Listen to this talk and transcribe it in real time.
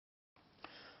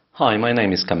Hi, my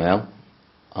name is Kamel.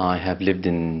 I have lived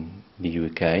in the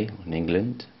UK, in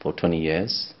England, for 20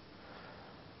 years.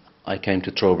 I came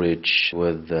to Trowbridge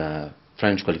with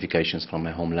French qualifications from my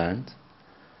homeland.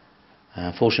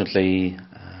 Fortunately,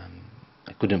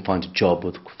 I couldn't find a job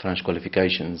with French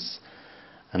qualifications,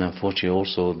 and unfortunately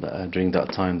also during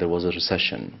that time there was a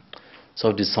recession. So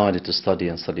I decided to study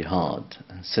and study hard,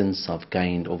 and since I've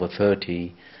gained over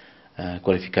 30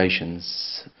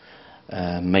 qualifications,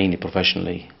 mainly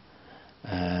professionally,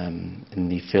 in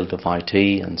the field of IT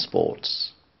and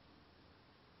sports.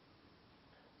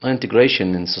 My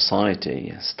integration in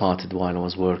society started while I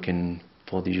was working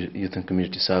for the Youth and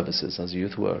Community Services as a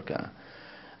youth worker.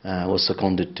 I was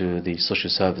seconded to the social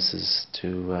services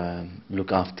to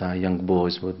look after young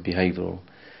boys with behavioural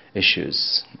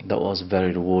issues. That was a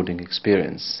very rewarding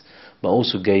experience, but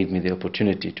also gave me the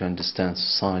opportunity to understand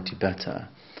society better.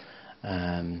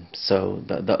 So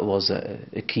that was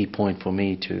a key point for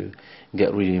me to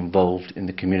get really involved in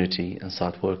the community and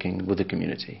start working with the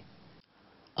community.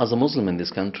 As a Muslim in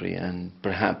this country, and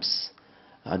perhaps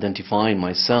identifying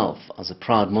myself as a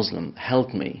proud Muslim,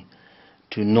 helped me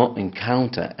to not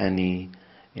encounter any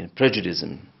prejudice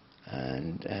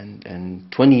and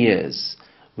 20 years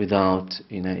without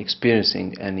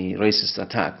experiencing any racist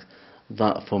attack.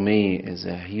 That for me is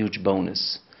a huge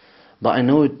bonus. But I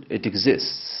know it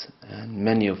exists, and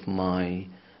many of my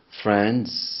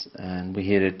friends, and we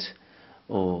hear it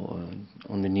on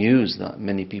the news that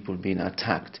many people have been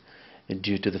attacked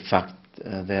due to the fact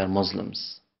they are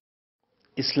Muslims.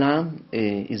 Islam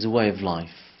is a way of life,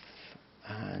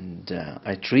 and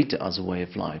I treat it as a way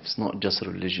of life. It's not just a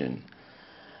religion.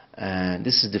 And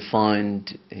this is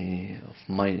defined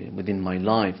within my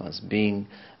life as being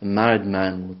a married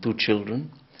man with 2 children.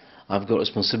 I've got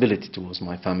responsibility towards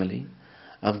my family.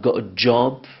 I've got a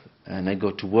job, and I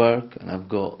go to work, and I've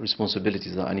got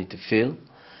responsibilities that I need to fill.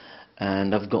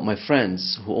 And I've got my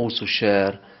friends who also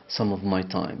share some of my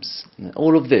times. And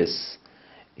all of this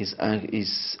is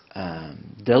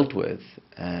dealt with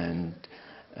and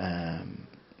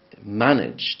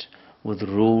managed with the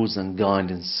rules and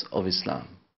guidance of Islam.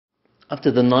 After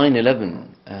the 9/11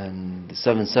 and the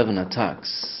 7/7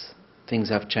 attacks, things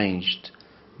have changed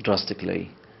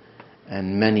drastically,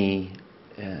 and many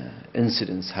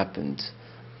incidents happened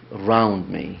around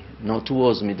me, not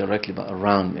towards me directly, but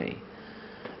around me.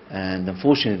 And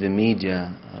unfortunately, the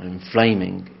media are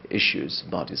inflaming issues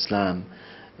about Islam,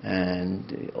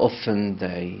 and often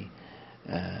they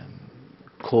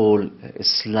call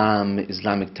Islam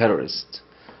Islamic terrorist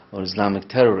or Islamic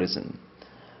terrorism.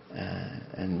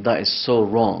 And that is so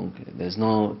wrong. There's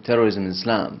no terrorism in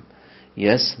Islam.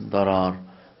 Yes, there are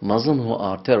Muslims who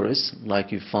are terrorists,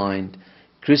 like you find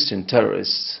Christian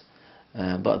terrorists,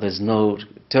 but there's no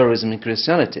terrorism in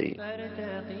Christianity.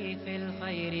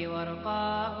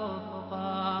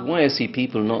 When I see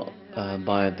people not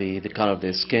by the color of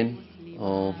their skin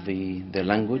or their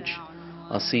language,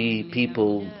 I see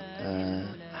people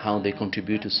how they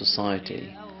contribute to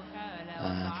society.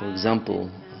 For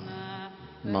example,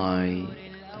 my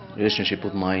relationship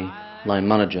with my line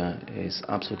manager is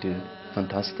absolutely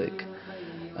fantastic.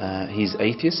 He's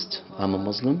atheist, I'm a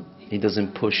Muslim. He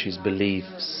doesn't push his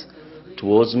beliefs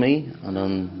towards me. I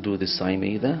don't do the same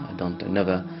either. I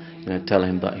never tell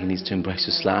him that he needs to embrace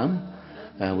Islam.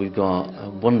 We've got a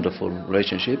wonderful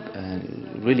relationship,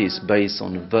 and really it's based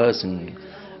on a verse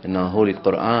in our Holy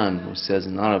Quran which says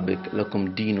in Arabic,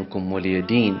 "Lakum dinukum waliya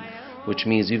din," which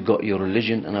means you've got your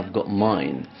religion and I've got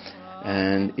mine.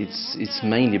 And it's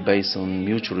mainly based on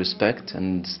mutual respect and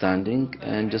understanding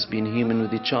and just being human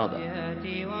with each other.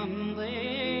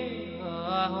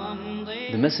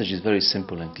 The message is very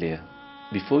simple and clear.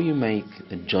 Before you make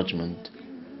a judgment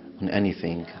on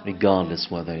anything, regardless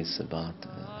whether it's about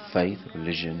faith,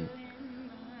 religion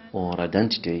or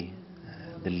identity,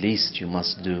 the least you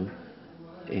must do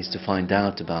is to find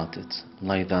out about it.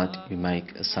 Like that you make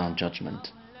a sound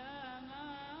judgment.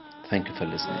 Thank you for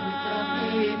listening.